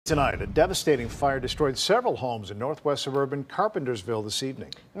Tonight, a devastating fire destroyed several homes in northwest suburban Carpentersville this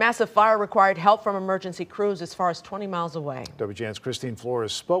evening. Massive fire required help from emergency crews as far as 20 miles away. WGN's Christine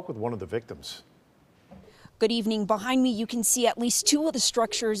Flores spoke with one of the victims. Good evening. Behind me, you can see at least two of the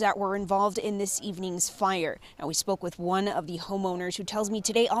structures that were involved in this evening's fire. Now, we spoke with one of the homeowners who tells me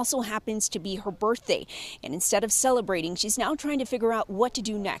today also happens to be her birthday. And instead of celebrating, she's now trying to figure out what to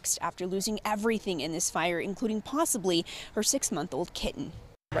do next after losing everything in this fire, including possibly her 6-month-old kitten.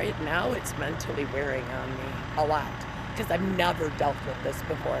 Right now, it's mentally wearing on me a lot because I've never dealt with this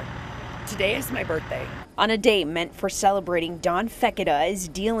before. Today is my birthday. On a day meant for celebrating, Dawn Feketa is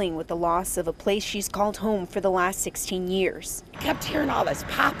dealing with the loss of a place she's called home for the last 16 years. I kept hearing all this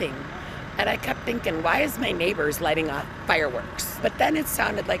popping, and I kept thinking, why is my neighbors lighting off fireworks? But then it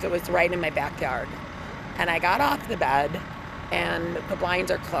sounded like it was right in my backyard. And I got off the bed, and the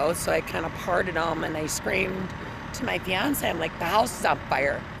blinds are closed, so I kind of parted them, and I screamed to my fiance, I'm like, the house is on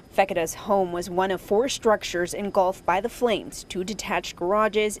fire. Feketa's home was one of 4 structures engulfed by the flames, 2 detached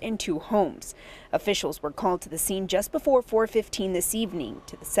garages and 2 homes. Officials were called to the scene just before 4:15 this evening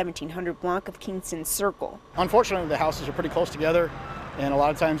to the 1700 block of Kingston Circle. Unfortunately, the houses are pretty close together, and a lot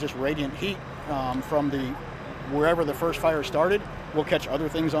of times just radiant heat from wherever the first fire started will catch other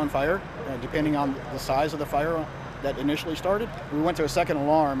things on fire, depending on the size of the fire that initially started. We went to a second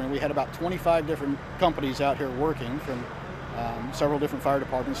alarm, and we had about 25 different companies out here working from several different fire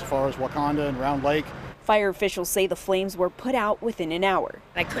departments as far as Wakanda and Round Lake. Fire officials say the flames were put out within an hour.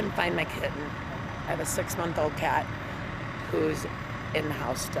 I couldn't find my kitten. I have a 6-month-old cat who's in the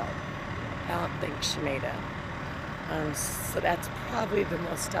house still. I don't think she made it. So that's probably the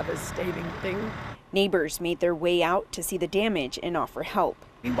most devastating thing. Neighbors made their way out to see the damage and offer help.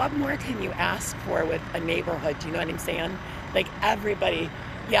 I mean, what more can you ask for with a neighborhood? Do you know what I'm saying? Like everybody,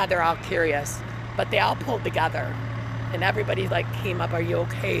 yeah, they're all curious, but they all pulled together. And everybody came up, are you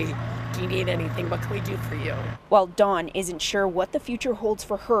okay? Do you need anything? What can we do for you? While Dawn isn't sure what the future holds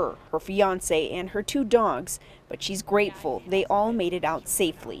for her, her fiance, and her 2 dogs, but she's grateful they all made it out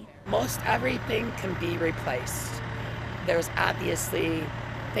safely. Most everything can be replaced. There's obviously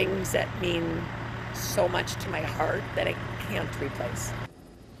things that mean so much to my heart that I can't replace.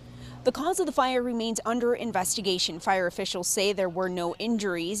 The cause of the fire remains under investigation. Fire officials say there were no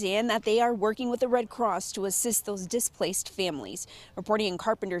injuries and that they are working with the Red Cross to assist those displaced families. Reporting in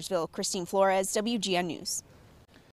Carpentersville, Christine Flores, WGN News.